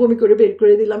শিখলাম বমি করে বের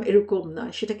করে দিলাম এরকম না,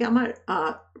 সেটাকে আমার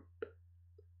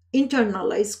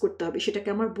ইন্টারনালাইজ করতে হবে, সেটাকে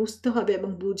আমার বুঝতে হবে এবং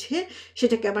বুঝে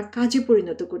সেটাকে আমার কাজে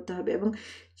পরিণত করতে হবে, এবং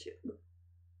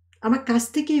আমার কাজ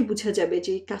থেকেই বোঝা যাবে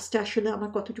যে এই কাজটা আসলে আমার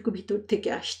কতটুকু ভিতর থেকে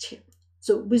আসছে।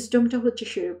 সো উইজডমটা হচ্ছে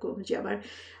সেরকম যে আমার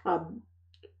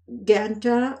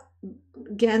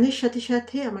জ্ঞানের সাথে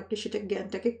সাথে আমাকে সেটা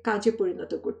জ্ঞানটাকে কাজে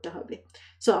পরিণত করতে হবে।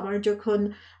 সো আমার যখন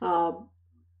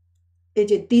এই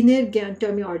যে দিনের জ্ঞানটা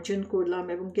আমি অর্জন করলাম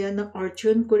এবং জ্ঞান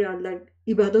অর্জন করে আল্লাহর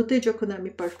ইবাদতে যখন আমি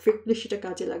পারফেক্টলি সেটা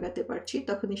কাজে লাগাতে পারছি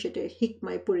তখনই সেটা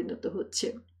হিকমায় পরিণত হচ্ছে।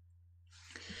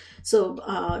 সো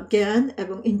জ্ঞান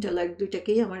এবং ইন্টালেক্ট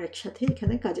দুইটাকেই আমার একসাথে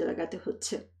এখানে কাজে লাগাতে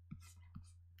হচ্ছে।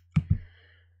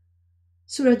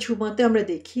 সূরা জুমাতে আমরা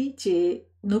দেখি যে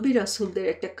নবী রাসূলদের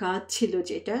একটা কাজ ছিল,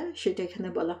 সেটা এখানে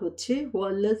বলা হচ্ছে,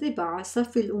 ওয়াল্লাযী বাআসা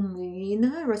ফিল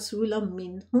উম্মিয়িনা রাসূলাম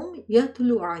মিনহুম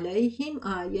ইয়াতলু আলাইহিম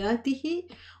আয়াতিহি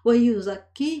ওয়া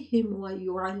ইউযাক্কিহিম ওয়া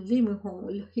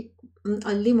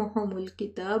ইউআল্লিমুহুমুল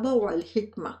কিতাবা ওয়াল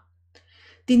হিকমা।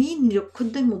 তিনি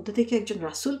নিরক্ষরদের মধ্য থেকে একজন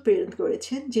রাসূল প্রেরণ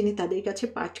করেছেন, যিনি তাদের কাছে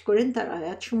পাঠ করেন তার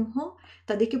আয়াতসমূহ,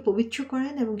 তাদেরকে পবিত্র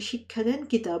করেন এবং শিক্ষা দেন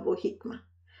কিতাব ও হিকমা।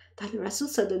 তাহলে রাসূল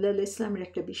সাল্লাল্লাহু আলাইহি ওয়াসাল্লামের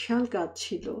একটা বিশাল কাজ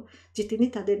ছিল যে তিনি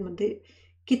তাদের মধ্যে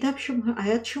কিতাবসমূহ,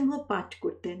 আয়াতসমূহ পাঠ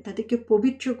করতেন, তাদেরকে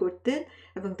পবিত্র করতেন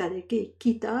এবং তাদেরকে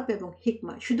কিতাব এবং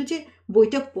হিকমা, শুধু যে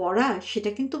বইটা পড়া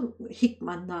সেটা কিন্তু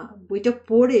হিকমা না, বইটা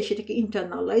পড়ে সেটাকে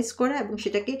ইন্টারনালাইজ করা এবং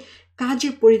সেটাকে কাজে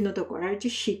পরিণত করার যে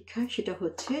শিক্ষা সেটা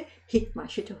হচ্ছে হিকমা,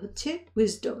 সেটা হচ্ছে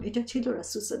উইজডম। এটা ছিল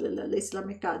রাসূল সাল্লাল্লাহু আলাইহি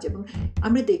ওয়াসাল্লামের কাজ, এবং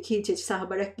আমরা দেখি যে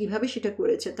সাহাবারা কিভাবে সেটা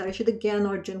করেছে। তারা শুধু জ্ঞান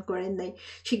অর্জন করেন নাই,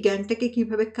 সেই জ্ঞানটাকে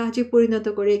কিভাবে কাজে পরিণত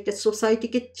করে একটা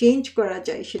সোসাইটিকে চেঞ্জ করা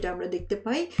যায় সেটা আমরা দেখতে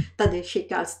পাই তাদের সেই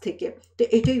কাজ থেকে। তো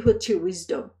এটাই হচ্ছে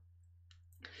উইজডম।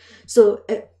 সো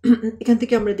এখান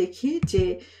থেকে আমরা দেখি যে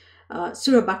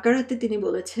সূরা বাকারাতে তিনি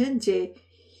বলেছেন যে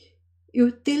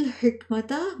ইউতিল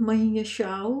হিকমাতা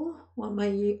মাইয়াশাউ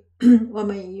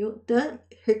ওয়ামাইয়ুতা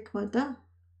হিকমাতা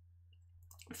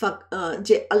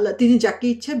যে আল্লাহ তিনি যাকে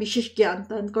ইচ্ছা বিশেষ জ্ঞান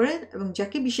দান করেন এবং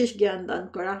যাকে বিশেষ জ্ঞান দান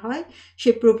করা হয় সে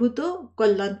প্রভূত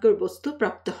কল্যাণকর বস্তু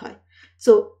প্রাপ্ত হয়।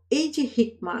 সো এই যে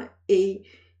হিকমা, এই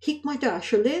হিকমাটা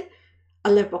আসলে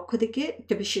আল্লাহর পক্ষ থেকে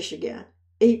একটা বিশেষ জ্ঞান,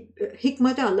 এই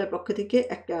হিকমাটা আল্লাহর পক্ষ থেকে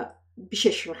একটা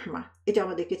বিশেষ রহমা। এটা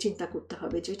আমাদেরকে চিন্তা করতে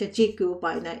হবে যে এটা যে কেউ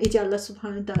পায় না। এই যে আল্লাহ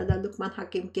সুবহানাহু ওয়া তাআলা লুকমান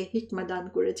হাকিমকে হিকমা দান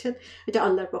করেছেন, এটা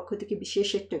আল্লাহর পক্ষ থেকে বিশেষ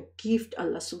একটা গিফট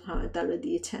আল্লাহ সুবহানাহু ওয়া তাআলা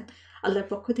দিয়েছেন। আল্লাহর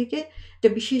পক্ষ থেকে এটা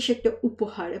বিশেষ একটা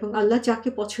উপহার, এবং আল্লাহ যাকে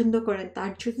পছন্দ করেন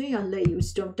তার জন্যই আল্লাহ এই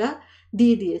উইজডমটা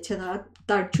দিয়ে দিয়েছেন, আর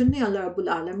তার জন্যই আল্লাহ রাব্বুল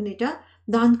আলামিন এটা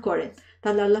দান করেন।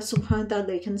 তাহলে আল্লাহ সুবহানাহু ওয়া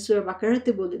তাআলা এখানে সূরা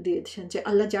বাকারাতে বলে দিয়েছেন যে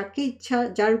আল্লাহ যাকে ইচ্ছা,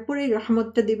 যার উপরে এই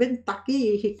রহমতটা দিবেন তাকেই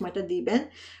এই হিকমাটা দিবেন।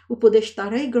 উপদেশ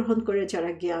তারাই গ্রহণ করে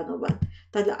যারা জ্ঞানবান।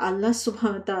 তাহলে আল্লাহ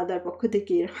সুবহানাহু ওয়া তাআলার পক্ষ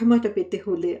থেকে এই রহমতটা পেতে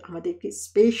হলে আমাদেরকে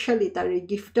স্পেশালি তার এই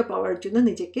গিফটটা পাওয়ার জন্য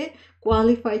নিজেকে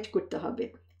কোয়ালিফাইড করতে হবে।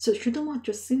 সো শুধুমাত্র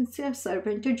সিনসিয়ার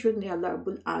সার্ভেন্টের জন্য আল্লাহ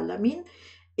রাব্বুল আলামিন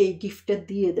এই গিফটটা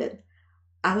দিয়ে দেন।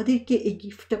 আমাদেরকে এই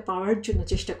গিফটটা পাওয়ার জন্য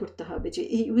চেষ্টা করতে হবে, যে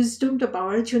এই উইজডমটা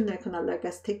পাওয়ার জন্য এখন আল্লাহর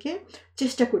কাছ থেকে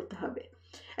চেষ্টা করতে হবে।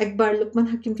 একবার লোকমান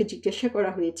হাকিমকে জিজ্ঞাসা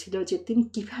করা হয়েছিল যে তিনি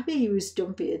কিভাবে এই উইজডম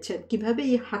পেয়েছেন, কিভাবে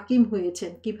এই হাকিম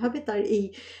হয়েছেন, কিভাবে তার এই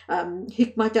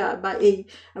হিকমাটা বা এই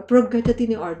প্রজ্ঞাটা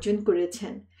তিনি অর্জন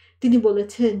করেছেন। তিনি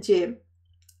বলেছেন যে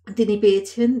তিনি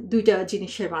পেয়েছেন দুইটা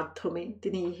জিনিসের মাধ্যমে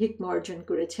তিনি হিকমা অর্জন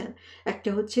করেছেন। একটা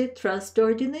হচ্ছে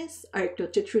ট্রাস্টওয়ার্দিনেস, আর একটা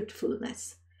হচ্ছে ট্রুথফুলনেস।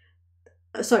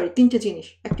 সরি, তিনটা জিনিস।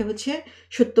 একটা হচ্ছে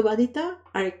সত্যবাদিতা,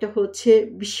 আরেকটা হচ্ছে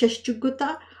বিশ্বাসযোগ্যতা,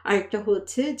 আরেকটা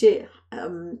হচ্ছে যে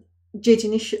যে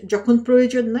জিনিস যখন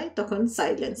প্রয়োজন নাই তখন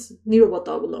সাইলেন্স,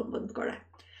 নীরবতা অবলম্বন করা।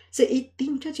 সো এই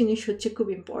তিনটা জিনিস হচ্ছে খুব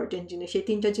ইম্পর্টেন্ট জিনিস। এই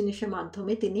তিনটা জিনিসের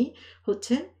মাধ্যমে তিনি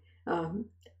হচ্ছেন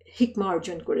হিকমা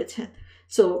অর্জন করেছেন।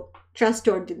 সো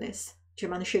ট্রাস্টওয়ার্দিনেস, যে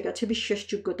মানুষের কাছে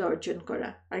বিশ্বাসযোগ্যতা অর্জন করা,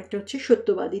 আরেকটা হচ্ছে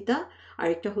সত্যবাদিতা,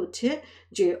 আরেকটা হচ্ছে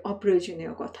যে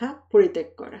অপ্রয়োজনীয় কথা পরিত্যাগ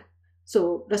করা। সো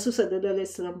রাসূল সাল্লাল্লাহু আলাইহি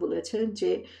ওয়াসাল্লাম বলেছেন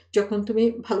যে যখন তুমি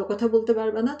ভালো কথা বলতে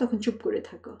পারবে না তখন চুপ করে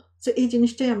থাকো। সো এই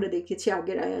জিনিসটাই আমরা দেখেছি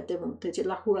আগের আয়াতের মধ্যে, যে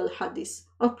লাহু আল হাদিস,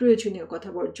 অপ্রয়োজনীয় কথা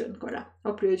বর্জন করা,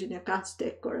 অপ্রয়োজনীয় কাজ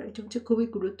ত্যাগ করা, এটা হচ্ছে খুবই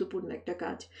গুরুত্বপূর্ণ একটা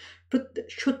কাজ।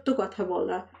 সত্য কথা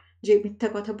বলা, যে মিথ্যা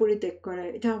কথা পরিত্যাগ করা,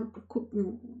 এটা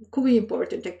খুবই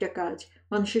ইম্পর্টেন্ট একটা কাজ।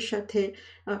 মানুষের সাথে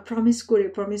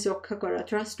প্রমিস রক্ষা করা,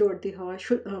 ট্রাস্টওয়ার্দি হওয়া,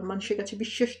 মানুষের কাছে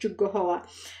বিশ্বাসযোগ্য হওয়া,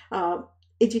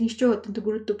 এই জিনিসটাও অত্যন্ত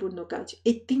গুরুত্বপূর্ণ কাজ।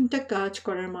 এই তিনটা কাজ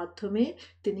করার মাধ্যমে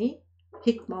তিনি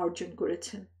হিকমা অর্জন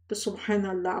করেছেন। তো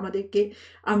সুবহানাল্লাহ,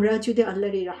 আমরা যদি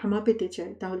আল্লাহর এই রাহমা পেতে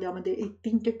চাই তাহলে আমাদের এই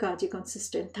তিনটে কাজে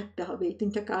কনসিস্টেন্ট থাকতে হবে, এই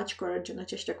তিনটা কাজ করার জন্য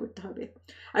চেষ্টা করতে হবে।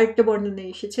 আরেকটা বর্ণনা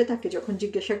এসেছে, তাকে যখন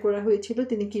জিজ্ঞাসা করা হয়েছিল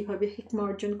তিনি কিভাবে হিকমা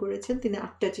অর্জন করেছেন, তিনি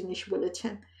 8টা জিনিস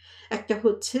বলেছেন। একটা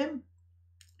হচ্ছে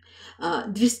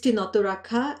দৃষ্টি নত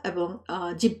রাখা এবং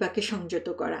জিহ্বাকে সংযত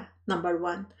করা, নাম্বার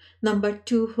 1। নাম্বার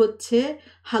 2 হচ্ছে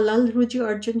হালাল রুজি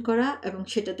অর্জন করা এবং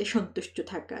সেটাতে সন্তুষ্ট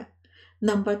থাকা।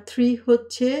 নাম্বার 3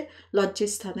 হচ্ছে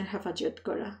লজ্জাস্থানের হেফাজত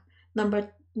করা। নাম্বার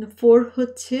 4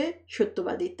 হচ্ছে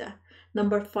সত্যবাদিতা।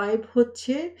 নাম্বার 5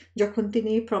 হচ্ছে যখন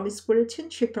তিনি প্রমিস করেছেন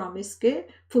সে প্রমিসকে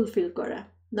ফুলফিল করা।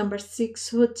 নাম্বার 6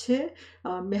 হচ্ছে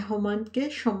মেহমানকে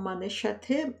সম্মানের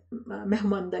সাথে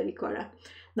মেহমানদারি করা।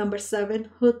 নাম্বার 7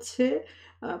 হচ্ছে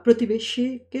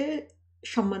প্রতিবেশীকে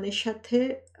সম্মানের সাথে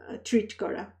ট্রিট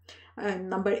করা।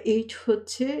 নাম্বার 8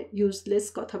 হচ্ছে ইউজলেস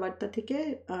কথাবার্তা থেকে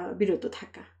বিরত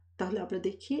থাকা। তাহলে আমরা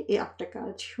দেখি এই 8টা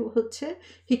কাজ হচ্ছে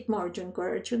হিকমা অর্জন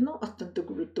করার জন্য অত্যন্ত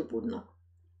গুরুত্বপূর্ণ।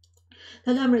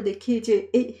 তাহলে আমরা দেখি যে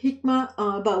এই হিকমা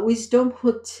বা উইজডম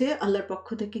হচ্ছে আল্লাহর পক্ষ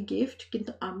থেকে গিফট,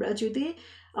 কিন্তু আমরা যদি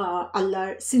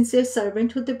আল্লাহর সিনসিয়ার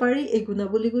সার্ভেন্ট হতে পারি, এই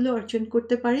গুণাবলীগুলো অর্জন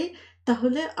করতে পারি,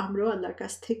 তাহলে আমরাও আল্লাহর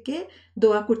কাছ থেকে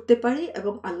দোয়া করতে পারি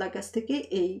এবং আল্লাহর কাছ থেকে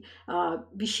এই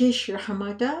বিশেষ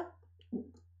রাহমাটা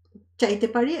চাইতে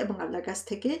পারি এবং আল্লাহর কাছ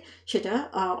থেকে সেটা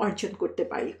অর্জন করতে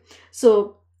পারি। সো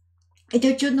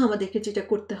এটার জন্য আমাদেরকে যেটা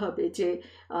করতে হবে, যে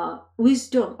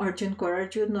উইজডম অর্জন করার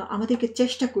জন্য আমাদেরকে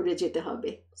চেষ্টা করে যেতে হবে।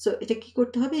 সো এটা কি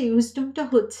করতে হবে? এই উইজডমটা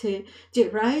হচ্ছে যে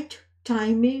রাইট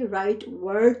টাইমে রাইট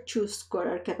ওয়ার্ড চুজ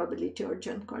করার ক্যাপাবিলিটি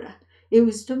অর্জন করা। এই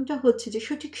উইজডমটা হচ্ছে যে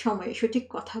সঠিক সময়ে সঠিক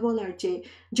কথা বলার যে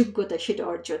যোগ্যতা সেটা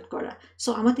অর্জন করা। সো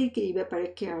আমাদেরকে এই ব্যাপারে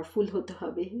কেয়ারফুল হতে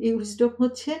হবে। এই উইজডম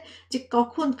হচ্ছে যে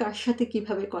কখন কার সাথে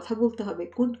কিভাবে কথা বলতে হবে,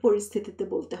 কোন পরিস্থিতিতে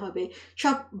বলতে হবে।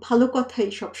 সব ভালো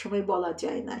কথাই সবসময় বলা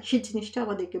যায় না, সেই জিনিসটা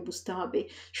আমাদেরকে বুঝতে হবে।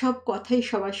 সব কথাই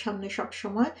সবার সামনে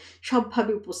সবসময়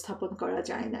সবভাবে উপস্থাপন করা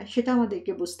যায় না, সেটা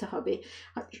আমাদেরকে বুঝতে হবে।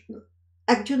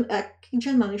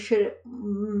 একজন মানুষের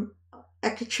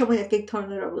এক এক সময় এক এক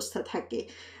ধরনের অবস্থা থাকে।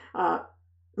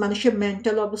 মানুষের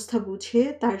মেন্টাল অবস্থা বুঝে,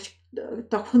 তার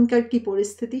তখনকার কি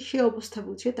পরিস্থিতি সে অবস্থা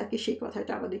বুঝে তাকে সেই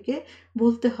কথাটা আমাদেরকে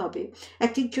বলতে হবে।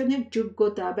 এক একজনের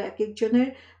যোগ্যতা বা এক একজনের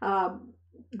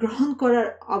গ্রহণ করার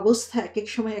অবস্থা এক এক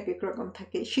সময় এক এক রকম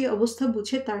থাকে। সেই অবস্থা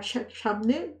বুঝে তার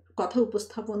সামনে কথা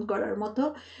উপস্থাপন করার মতো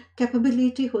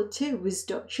ক্যাপাবিলিটি হচ্ছে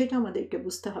উইজডম, সেটা আমাদেরকে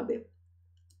বুঝতে হবে।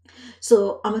 সো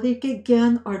আমাদেরকে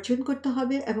জ্ঞান অর্জন করতে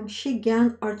হবে এবং সেই জ্ঞান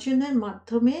অর্জনের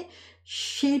মাধ্যমে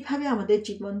সেইভাবে আমাদের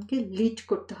জীবনকে লিড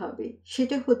করতে হবে,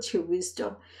 সেটা হচ্ছে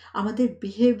উইজডম। আমাদের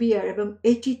বিহেভিয়ার এবং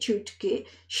অ্যাটিটিউডকে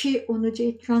সে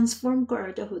অনুযায়ী ট্রান্সফর্ম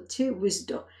করাটা হচ্ছে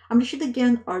উইজডম। আমরা শুধু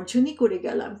জ্ঞান অর্জনই করে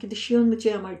গেলাম, কিন্তু সে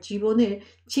অনুযায়ী আমার জীবনের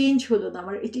চেঞ্জ হলো না,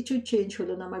 আমার অ্যাটিটিউড চেঞ্জ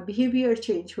হলো না, আমার বিহেভিয়ার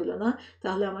চেঞ্জ হলো না,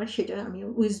 তাহলে আমি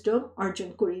উইজডম অর্জন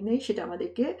করি নাই। সেটা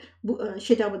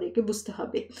আমাদেরকে বুঝতে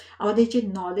হবে। আমাদের যে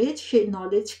নলেজ, সেই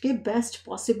নলেজকে বেস্ট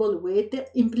পসিবল ওয়েতে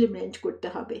ইমপ্লিমেন্ট করতে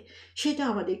হবে, সেটা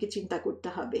আমাদেরকে চিন্তা করতে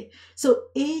হবে। সো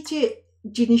এই যে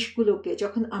জিনিসগুলোকে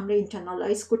যখন আমরা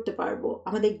ইন্টারনালাইজ করতে পারবো,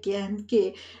 আমাদের জ্ঞানকে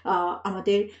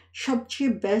আমাদের সবচেয়ে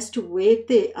বেস্ট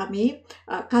ওয়েতে আমি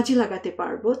কাজে লাগাতে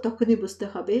পারবো, তখনই বুঝতে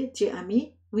হবে যে আমি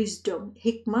উইজডম,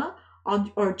 হিকমা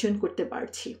অর্জন করতে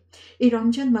পারছি। এই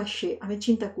রমজান মাসে আমি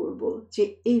চিন্তা করব যে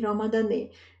এই রমাদানে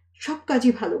সব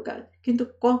কাজই ভালো কাজ, কিন্তু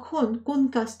কখন কোন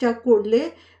কাজটা করলে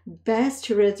বেস্ট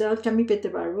রেজাল্ট আমি পেতে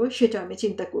পারবো সেটা আমি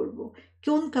চিন্তা করব।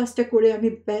 কোন কাজটা করে আমি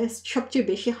সবচেয়ে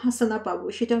বেশি হাসানা পাবো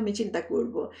সেটা আমি চিন্তা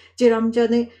করব। যে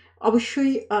রমজানে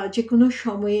অবশ্যই যে কোনো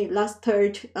সময়ে last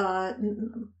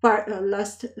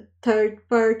third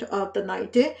part of the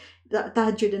নাইটে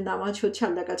তাহাজ্জুদের নামাজ হচ্ছে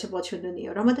আল্লাহর কাছে পছন্দনীয়।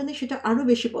 রমাদানে সেটা আরও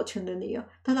বেশি পছন্দনীয়।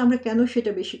 তাহলে আমরা কেন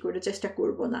সেটা বেশি করে চেষ্টা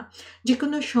করব না? যে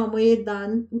কোনো সময়ে দান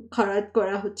খয়রাত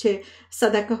করা হচ্ছে,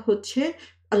 সাদাকা হচ্ছে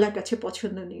আল্লাহর কাছে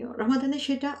পছন্দনীয়। রমাদানে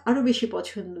সেটা আরও বেশি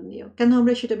পছন্দনীয়। কেন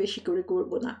আমরা সেটা বেশি করে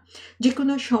করব না? যে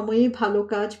কোনো সময়ে ভালো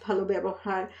কাজ, ভালো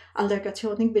ব্যবহার আল্লাহর কাছে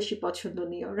অনেক বেশি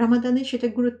পছন্দনীয়। রমাদানে সেটা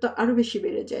গুরুত্ব আরও বেশি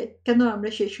বেড়ে যায়। কেন আমরা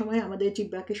সেই সময় আমাদের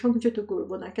জিহ্বাকে সংযত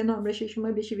করব না? কেন আমরা সেই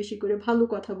সময় বেশি বেশি করে ভালো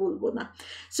কথা বলবো না?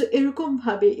 সো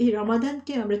এরকমভাবে এই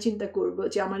রমাদানকে আমরা চিন্তা করব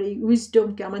যে আমার এই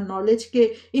উইজডমকে, আমার নলেজকে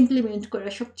ইমপ্লিমেন্ট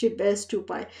করার সবচেয়ে বেস্ট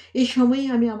উপায়। এই সময়ে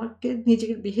আমি আমাকে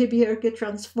নিজের বিহেভিয়ারকে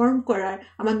ট্রান্সফর্ম করার,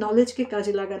 আমার নলেজকে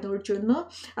কাজে লাগানোর জন্য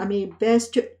আমি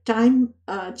বেস্ট টাইম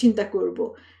চিন্তা করব।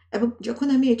 এবং যখন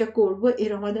আমি এটা করব, এই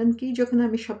রমাদানকেই যখন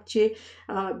আমি সবচেয়ে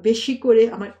বেশি করে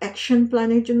আমার অ্যাকশন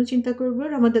প্ল্যানের জন্য চিন্তা করব,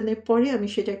 রমাদানের পরে আমি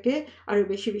সেটাকে আরও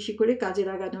বেশি বেশি করে কাজে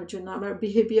লাগানোর জন্য, আমার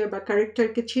বিহেভিয়ার বা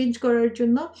ক্যারেক্টারকে চেঞ্জ করার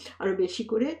জন্য আরও বেশি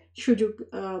করে সুযোগ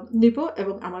নিব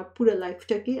এবং আমার পুরো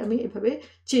লাইফটাকে আমি এভাবে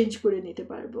চেঞ্জ করে নিতে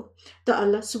পারবো। তো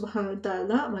আল্লাহ সুবহানাহু ওয়া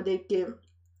তাআলা আমাদেরকে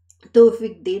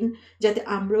তৌফিক দিন যাতে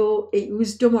আমরাও এই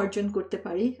উইজডম অর্জন করতে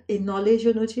পারি, এই নলেজ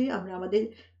অনুযায়ী আমরা আমাদের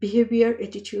বিহেভিয়ার,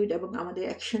 অ্যাটিটিউড এবং আমাদের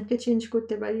অ্যাকশনকে চেঞ্জ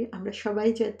করতে পারি। আমরা সবাই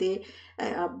যাতে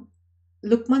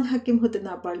লুকমান হাকিম হতে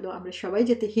না পারলেও আমরা সবাই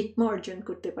যাতে হিকমা অর্জন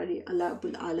করতে পারি। আল্লাহ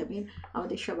রাব্বুল আলামিন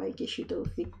আমাদের সবাইকে সেই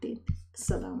তৌফিক দিন।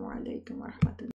 আসসালামু আলাইকুম ওয়া রাহমাতুল্লাহ।